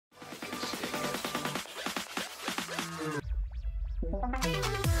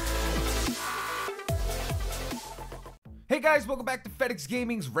Hey guys, welcome back to FedEx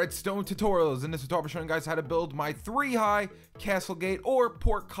Gaming's Redstone tutorials. In this tutorial, I'm showing you guys how to build my 3-high castle gate or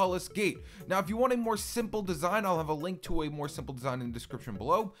Portcullis Gate. Now, if you want a more simple design, I'll have a link to a more simple design in the description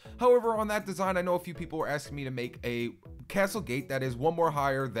below. However, on that design, I know a few people were asking me to make a castle gate that is one more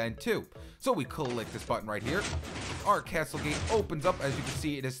higher than 2. So we click this button right here. Our castle gate opens up. As you can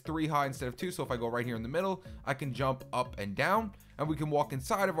see, it is 3 high instead of 2. So if I go right here in the middle, I can jump up and down. And we can walk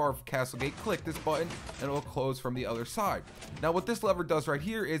inside of our castle gate, click this button, and it will close from the other side. Now what this lever does right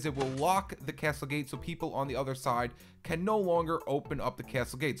here is it will lock the castle gate so people on the other side can no longer open up the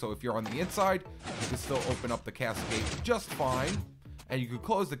castle gate. So if you're on the inside, you can still open up the castle gate just fine, and you can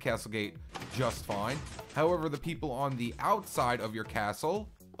close the castle gate just fine. However, the people on the outside of your castle,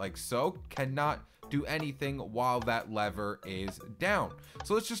 like so, cannot do anything while that lever is down.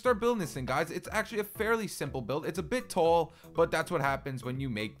 So let's just start building this thing, guys. It's actually a fairly simple build. It's a bit tall, but that's what happens when you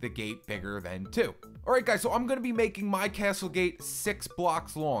make the gate bigger than 2. All right, guys, so I'm gonna be making my castle gate 6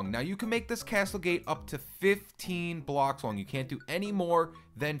 blocks long. Now you can make this castle gate up to 15 blocks long. You can't do any more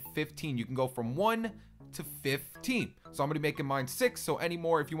than 15. You can go from 1 to 15. So I'm gonna be making mine 6. So any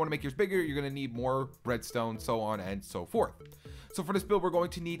more, if you wanna make yours bigger, you're gonna need more redstone, so on and so forth. So for this build, we're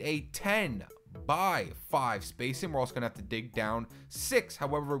going to need a 10 by 5 spacing. We're also gonna have to dig down 6.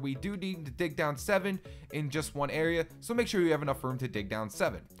 However, we do need to dig down 7 in just one area, so make sure you have enough room to dig down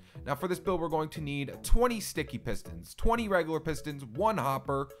 7. Now for this build, we're going to need 20 sticky pistons, 20 regular pistons, 1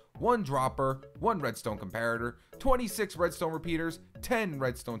 hopper, 1 dropper, 1 redstone comparator, 26 redstone repeaters, 10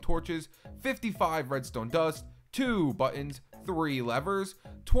 redstone torches, 55 redstone dust, 2 buttons, 3 levers,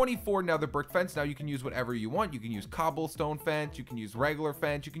 24 nether brick fence. Now you can use whatever you want. You can use cobblestone fence, you can use regular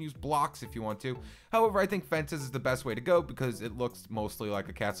fence, you can use blocks if you want to. However, I think fences is the best way to go because it looks mostly like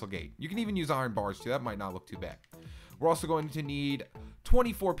a castle gate. You can even use iron bars too. That might not look too bad. We're also going to need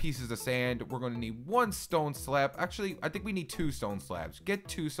 24 pieces of sand. We're going to need 1 stone slab. Actually, I think we need 2 stone slabs. Get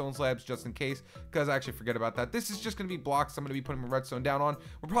 2 stone slabs just in case, because I actually forget about that. This is just going to be blocks I'm going to be putting my redstone down on.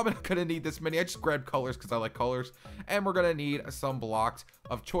 We're probably not going to need this many. I just grabbed colors because I like colors. And we're going to need some blocks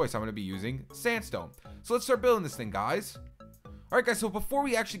of choice. I'm going to be using sandstone. So let's start building this thing, guys. All right, guys, so before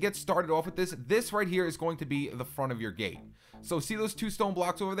we actually get started off with this right here is going to be the front of your gate. So see those 2 stone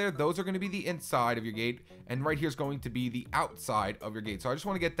blocks over there? Those are going to be the inside of your gate, and right here is going to be the outside of your gate. So I just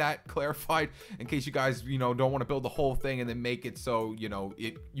want to get that clarified in case you guys, don't want to build the whole thing and then make it so,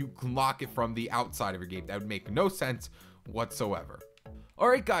 you can lock it from the outside of your gate. That would make no sense whatsoever.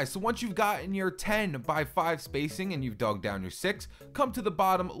 Alright guys, so once you've gotten your 10 by 5 spacing and you've dug down your 6, come to the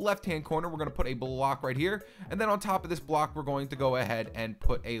bottom left hand corner. We're going to put a block right here, and then on top of this block we're going to go ahead and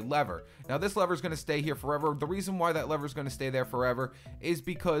put a lever. Now this lever is going to stay here forever. The reason why that lever is going to stay there forever is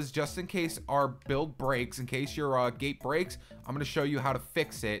because just in case our build breaks, in case your gate breaks, I'm going to show you how to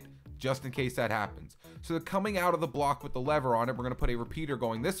fix it just in case that happens. So coming out of the block with the lever on it, we're going to put a repeater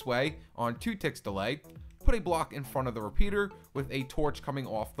going this way on 2 ticks delay. Put a block in front of the repeater with a torch coming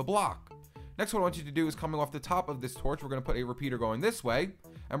off the block. Next, what I want you to do is coming off the top of this torch, we're going to put a repeater going this way,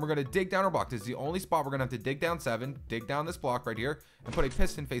 and we're going to dig down our block. This is the only spot we're going to have to dig down 7, dig down this block right here, and put a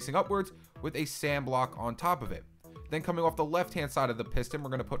piston facing upwards with a sand block on top of it. Then coming off the left-hand side of the piston, we're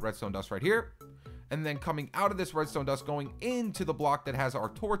going to put redstone dust right here. And then coming out of this redstone dust going into the block that has our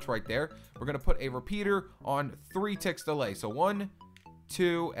torch right there, we're going to put a repeater on 3 ticks delay. So 1,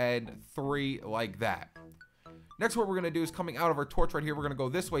 2, and 3 like that. Next, what we're going to do is coming out of our torch right here, we're going to go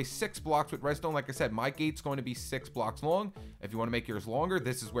this way 6 blocks with redstone. Like I said, my gate's going to be 6 blocks long. If you want to make yours longer,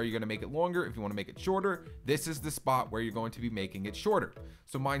 this is where you're going to make it longer. If you want to make it shorter, this is the spot where you're going to be making it shorter.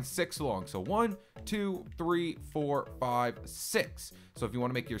 So mine's 6 long. So 1, 2, 3, 4, 5, 6. So if you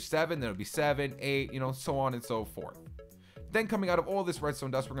want to make yours 7, then it'll be 7, 8, so on and so forth. Then coming out of all this redstone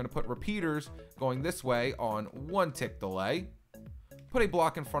dust, we're going to put repeaters going this way on 1 tick delay. Put a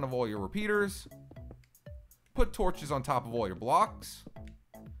block in front of all your repeaters. Put torches on top of all your blocks,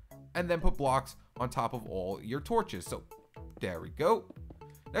 and then put blocks on top of all your torches. So there we go.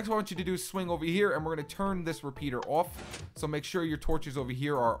 Next, what I want you to do is swing over here, and we're going to turn this repeater off. So make sure your torches over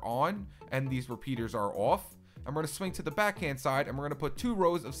here are on and these repeaters are off. And we're going to swing to the backhand side, and we're going to put 2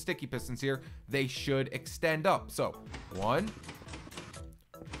 rows of sticky pistons here. They should extend up. So 1,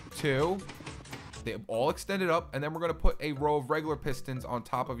 2, they all extended up, and then we're going to put a row of regular pistons on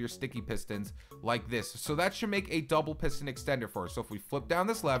top of your sticky pistons like this. So that should make a double piston extender for us. So if we flip down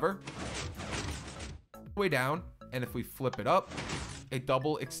this lever way down, and if we flip it up, it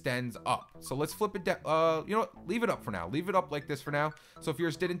double extends up. So let's flip it down. You know what? Leave it up for now. Leave it up like this for now. So if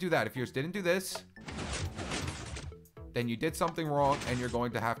yours didn't do that, if yours didn't do this, then you did something wrong and you're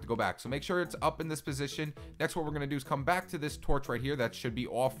going to have to go back. So make sure it's up in this position. Next, what we're going to do is come back to this torch right here that should be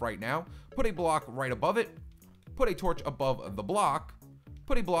off right now. Put a block right above it. Put a torch above the block.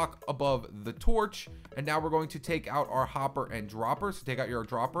 Put a block above the torch. And now we're going to take out our hopper and dropper. So take out your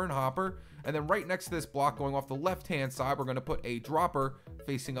dropper and hopper. And then right next to this block going off the left-hand side, we're going to put a dropper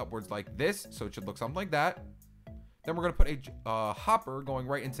facing upwards like this. So it should look something like that. Then we're going to put a hopper going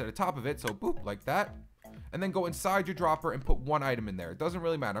right into the top of it. So boop, like that. And then go inside your dropper and put one item in there. It doesn't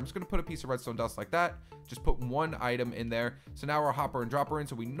really matter. I'm just going to put a piece of redstone dust like that. Just put one item in there. So now our hopper and dropper in,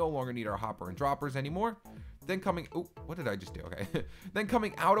 so we no longer need our hopper and droppers anymore. Then coming, oh, what did I just do? Okay. Then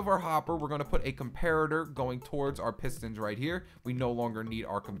coming out of our hopper, we're going to put a comparator going towards our pistons right here. We no longer need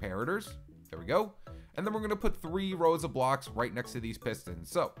our comparators. There we go. And then we're going to put 3 rows of blocks right next to these pistons.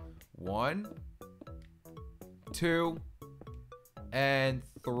 So 1, 2, and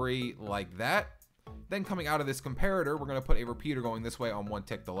 3 like that. Then coming out of this comparator, we're going to put a repeater going this way on 1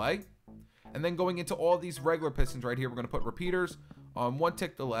 tick delay. And then going into all these regular pistons right here, we're going to put repeaters on 1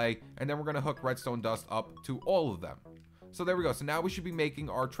 tick delay. And then we're going to hook redstone dust up to all of them. So there we go. So now we should be making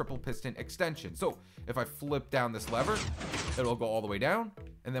our triple piston extension. So if I flip down this lever, it'll go all the way down.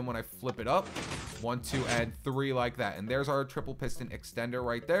 And then when I flip it up, 1, 2, and 3 like that. And there's our triple piston extender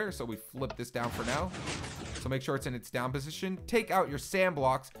right there. So we flip this down for now. So make sure it's in its down position. Take out your sand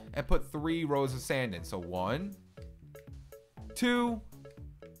blocks and put 3 rows of sand in. So 1, 2,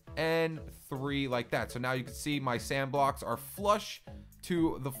 and 3 like that. So now you can see my sand blocks are flush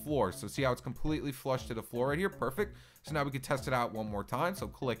to the floor. So see how it's completely flush to the floor right here? Perfect. So now we can test it out one more time. So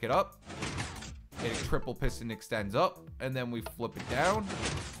click it up. It triple piston extends up, and then we flip it down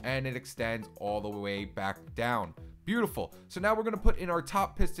and it extends all the way back down. Beautiful. So now we're going to put in our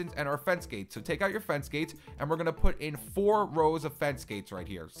top pistons and our fence gates. So take out your fence gates and we're going to put in 4 rows of fence gates right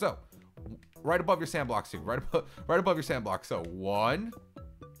here. So right above your sand blocks too. Right above your sand blocks. So 1,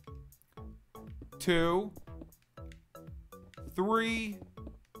 2, 3,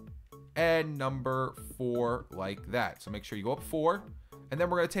 and number 4 like that. So make sure you go up 4. And then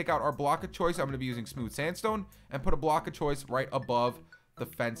we're going to take out our block of choice. I'm going to be using smooth sandstone and put a block of choice right above the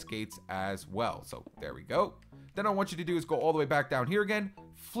fence gates as well. So there we go. Then I want you to do is go all the way back down here again,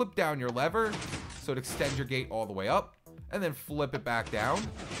 flip down your lever so it extends your gate all the way up, and then flip it back down.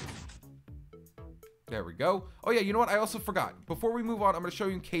 There we go. Oh yeah, you know what? I also forgot. Before we move on, I'm going to show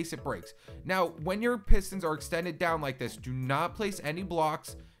you in case it breaks. Now, when your pistons are extended down like this, do not place any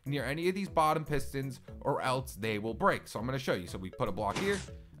blocks near any of these bottom pistons or else they will break. So I'm going to show you. So we put a block here.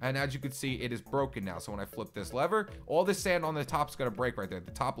 And as you can see, it is broken now. So when I flip this lever, all this sand on the top is going to break right there.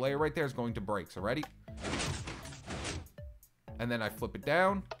 The top layer right there is going to break. So ready? And then I flip it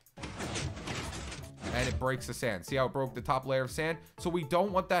down. And it breaks the sand. See how it broke the top layer of sand? So we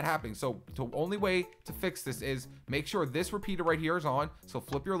don't want that happening. So the only way to fix this is make sure this repeater right here is on. So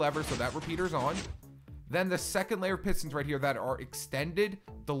flip your lever so that repeater is on. Then the second layer of pistons right here that are extended,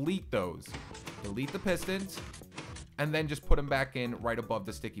 delete those. Delete the pistons. And then just put them back in right above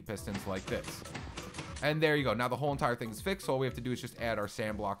the sticky pistons like this. And there you go. Now the whole entire thing is fixed. So all we have to do is just add our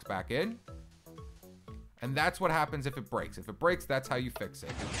sand blocks back in. And that's what happens if it breaks. If it breaks, that's how you fix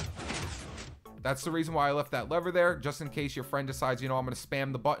it. That's the reason why I left that lever there, just in case your friend decides, you know, I'm going to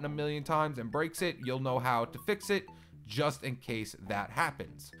spam the button a million times and breaks it. You'll know how to fix it, just in case that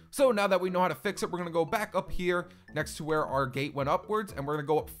happens. So now that we know how to fix it, we're going to go back up here next to where our gate went upwards, and we're going to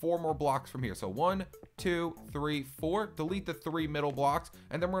go up 4 more blocks from here. So 1, 2, 3, 4. Delete the 3 middle blocks,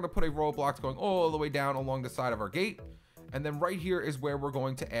 and then we're going to put a row of blocks going all the way down along the side of our gate. And then right here is where we're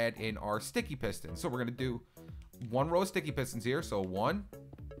going to add in our sticky pistons. So we're going to do 1 row of sticky pistons here. So 1.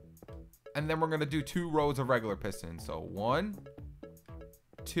 And then we're going to do 2 rows of regular pistons. So 1,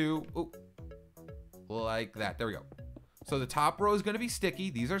 2, ooh, like that. There we go. So the top row is going to be sticky.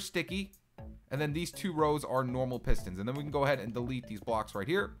 These are sticky. And then these 2 rows are normal pistons. And then we can go ahead and delete these blocks right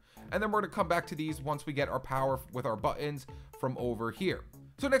here. And then we're going to come back to these once we get our power with our buttons from over here.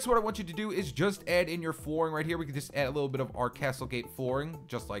 So next, what I want you to do is just add in your flooring right here. We can just add a little bit of our castle gate flooring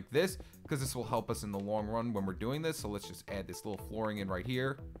just like this, because this will help us in the long run when we're doing this. So let's just add this little flooring in right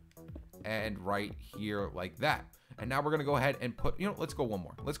here and right here like that. And now we're going to go ahead and put, you know, let's go one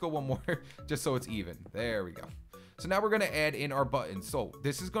more. Let's go one more just so it's even. There we go. So now we're going to add in our buttons. So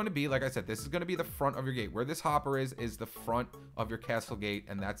this is going to be, like I said, this is going to be the front of your gate. Where this hopper is the front of your castle gate,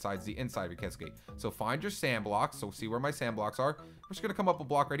 and that side's the inside of your castle gate. So find your sand blocks. So see where my sand blocks are. We're just going to come up a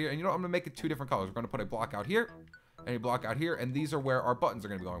block right here. And you know what? I'm going to make it 2 different colors. We're going to put a block out here and a block out here. And these are where our buttons are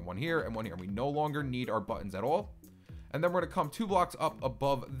going to be going. 1 here and 1 here. We no longer need our buttons at all. And then we're going to come 2 blocks up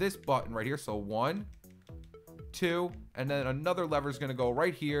above this button right here. So 1, 2, and then another lever is going to go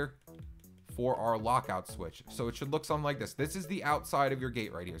right here, for our lockout switch. So it should look something like this. This is the outside of your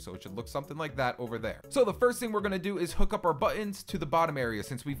gate right here. So it should look something like that over there. So the first thing we're going to do is hook up our buttons to the bottom area.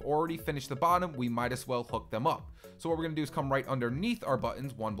 Since we've already finished the bottom, we might as well hook them up. So what we're going to do is come right underneath our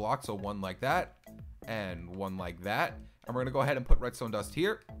buttons, one block. So one like that and one like that. And we're going to go ahead and put redstone dust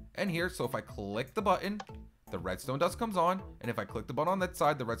here and here. So if I click the button, the redstone dust comes on, and if I click the button on that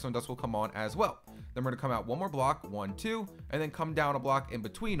side, the redstone dust will come on as well. Then we're gonna come out one more block, 1, 2, and then come down a block in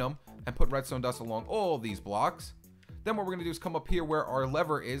between them and put redstone dust along all these blocks. Then what we're gonna do is come up here where our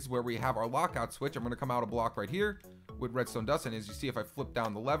lever is, where we have our lockout switch. I'm gonna come out a block right here with redstone dust, and as you see, if I flip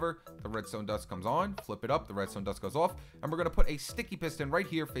down the lever, the redstone dust comes on. Flip it up, the redstone dust goes off, and we're gonna put a sticky piston right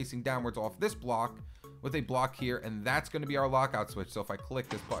here facing downwards off this block with a block here, and that's going to be our lockout switch. So if I click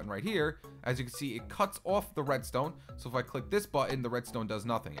this button right here, as you can see, it cuts off the redstone. So if I click this button, the redstone does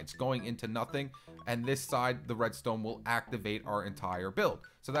nothing. It's going into nothing, and this side, the redstone will activate our entire build.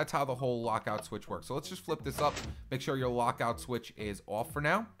 So that's how the whole lockout switch works. So let's just flip this up, make sure your lockout switch is off for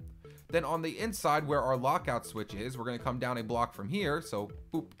now. Then on the inside where our lockout switch is, we're going to come down a block from here. So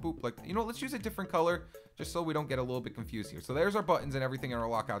boop, boop, like, you know, let's use a different color just so we don't get a little bit confused here. So there's our buttons and everything in our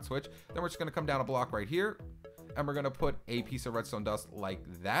lockout switch. Then we're just going to come down a block right here, and we're going to put a piece of redstone dust like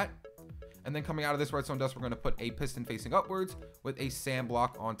that. And then coming out of this redstone dust, we're going to put a piston facing upwards with a sand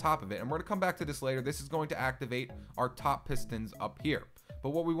block on top of it. And we're going to come back to this later. This is going to activate our top pistons up here.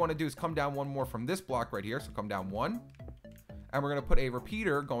 But what we want to do is come down one more from this block right here. So come down one. And we're going to put a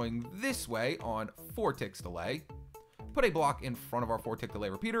repeater going this way on 4 ticks delay. Put a block in front of our 4 tick delay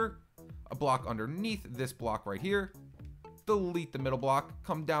repeater. A block underneath this block right here. Delete the middle block.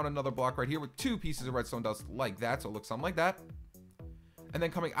 Come down another block right here with 2 pieces of redstone dust like that. So it looks something like that. And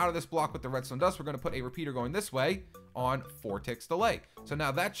then coming out of this block with the redstone dust, we're going to put a repeater going this way on 4 ticks delay. So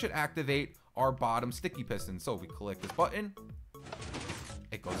now that should activate our bottom sticky piston. So if we click this button,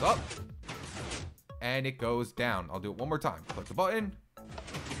 it goes up. And it goes down. I'll do it one more time. Click the button.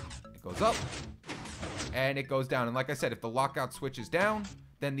 It goes up. And it goes down. And like I said, if the lockout switch is down,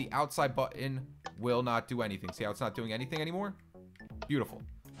 then the outside button will not do anything. See how it's not doing anything anymore? Beautiful.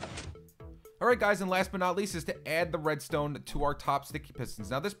 All right, guys, and last but not least is to add the redstone to our top sticky pistons.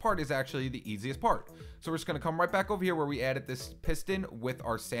 Now, this part is actually the easiest part. So we're just going to come right back over here where we added this piston with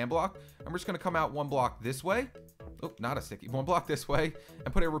our sand block. And we're just going to come out one block this way. Oh, not a sticky. One block this way.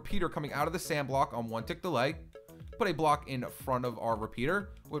 And put a repeater coming out of the sand block on 1 tick delay. Put a block in front of our repeater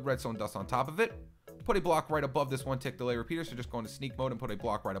with redstone dust on top of it. Put a block right above this 1 tick delay repeater. So just go into sneak mode and put a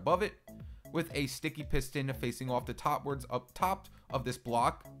block right above it with a sticky piston facing off the topwards up top of this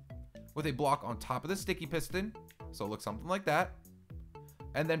block with a block on top of the sticky piston. So it looks something like that.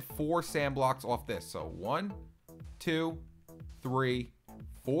 And then 4 sand blocks off this. So 1, 2, 3,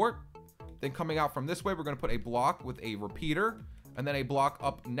 4. Then coming out from this way, we're going to put a block with a repeater and then a block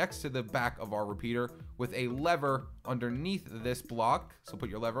up next to the back of our repeater with a lever underneath this block. So put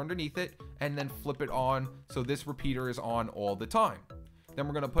your lever underneath it and then flip it on so this repeater is on all the time. Then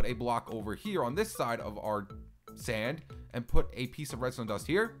we're going to put a block over here on this side of our sand and put a piece of redstone dust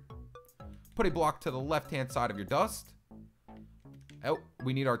here. Put a block to the left-hand side of your dust. Oh,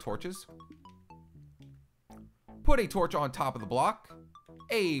 we need our torches. Put a torch on top of the block.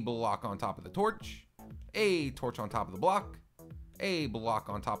 A block on top of the torch. A torch on top of the block. A block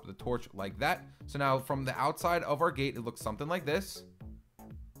on top of the torch like that. So now from the outside of our gate, it looks something like this.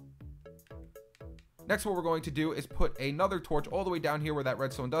 Next, what we're going to do is put another torch all the way down here where that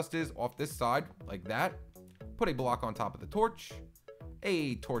redstone dust is off this side like that. Put a block on top of the torch.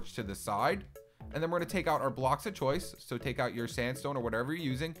 A torch to the side, and then we're going to take out our blocks of choice. So take out your sandstone or whatever you're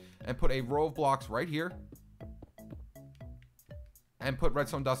using and put a row of blocks right here and put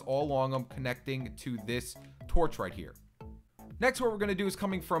redstone dust all along them connecting to this torch right here. Next, what we're going to do is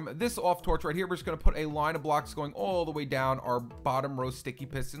coming from this off torch right here, we're just going to put a line of blocks going all the way down our bottom row sticky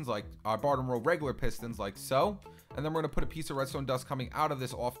pistons, like our bottom row regular pistons like so. And then we're going to put a piece of redstone dust coming out of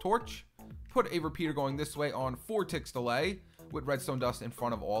this off torch, put a repeater going this way on 4 ticks delay with redstone dust in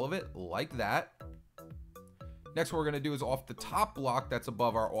front of all of it like that. Next, what we're going to do is off the top block that's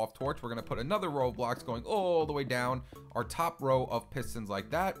above our off torch, we're going to put another row of blocks going all the way down our top row of pistons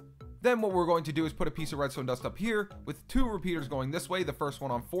like that. Then what we're going to do is put a piece of redstone dust up here with 2 repeaters going this way, the first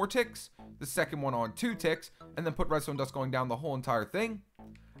one on 4 ticks, the second one on 2 ticks, and then put redstone dust going down the whole entire thing.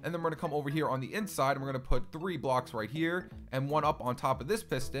 And then we're going to come over here on the inside and we're going to put 3 blocks right here and 1 up on top of this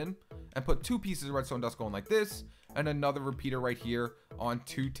piston and put 2 pieces of redstone dust going like this and another repeater right here on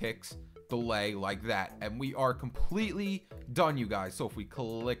 2 ticks delay like that. And we are completely done, you guys. So if we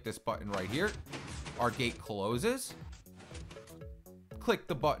click this button right here, our gate closes. Click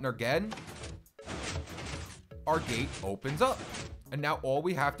the button again, our gate opens up. And now all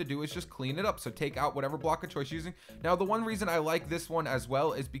we have to do is just clean it up. So take out whatever block of choice you're using. Now, the one reason I like this one as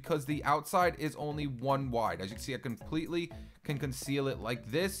well is because the outside is only 1 wide. As you can see, I completely can conceal it like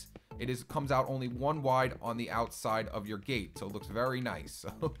this. Comes out only 1 wide on the outside of your gate. So it looks very nice.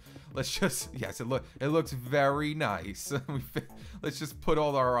 So let's just, yes, it looks very nice. Let's just put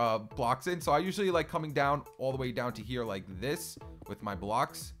all our blocks in. So I usually like coming down all the way down to here like this with my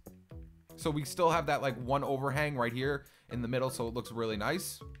blocks. So we still have that like 1 overhang right here in the middle. So it looks really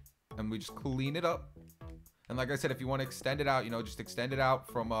nice. And we just clean it up. And like I said, if you want to extend it out, just extend it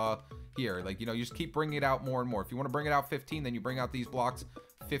out from here. Like, you just keep bringing it out more and more. If you want to bring it out 15, then you bring out these blocks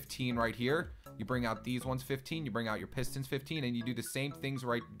 15 right here. You bring out these ones 15. You bring out your pistons 15, and you do the same things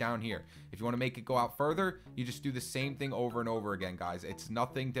right down here. If you want to make it go out further, you just do the same thing over and over again, guys. It's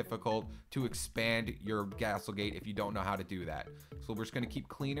nothing difficult to expand your castle gate if you don't know how to do that. So we're just going to keep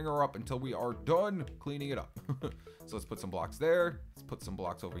cleaning her up until we are done cleaning it up. So let's put some blocks there. Let's put some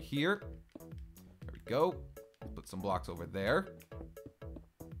blocks over here. There we go. Put some blocks over there.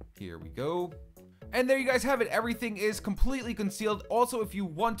 Here we go. And there you guys have it. Everything is completely concealed. Also, if you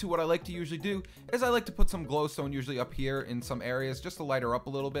want to, what I like to usually do is I like to put some glowstone usually up here in some areas just to light her up a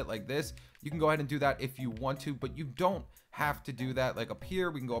little bit like this. You can go ahead and do that if you want to, but you don't have to do that. Like up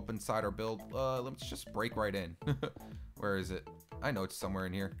here, we can go up inside our build. Let's just break right in. Where is it? I know it's somewhere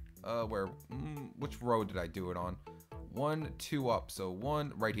in here. Which row did I do it on? 1, 2 up. So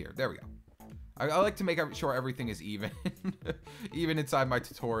 1 right here. There we go. I like to make sure everything is even, even inside my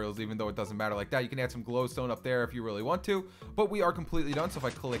tutorials, even though it doesn't matter like that. You can add some glowstone up there if you really want to, but we are completely done. So if I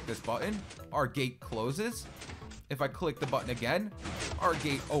click this button, our gate closes. If I click the button again, our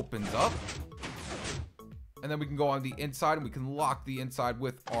gate opens up. And then we can go on the inside and we can lock the inside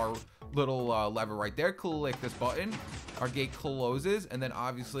with our little lever right there. Click this button, our gate closes, and then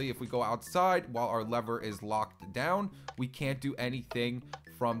obviously if we go outside while our lever is locked down, we can't do anything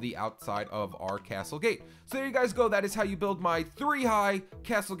from the outside of our castle gate. So there you guys go. That is how you build my 3-high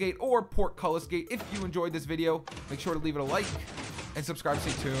castle gate or Portcullis gate. If you enjoyed this video, make sure to leave it a like and subscribe.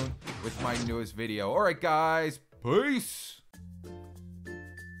 Stay tuned with my newest video. All right, guys, peace.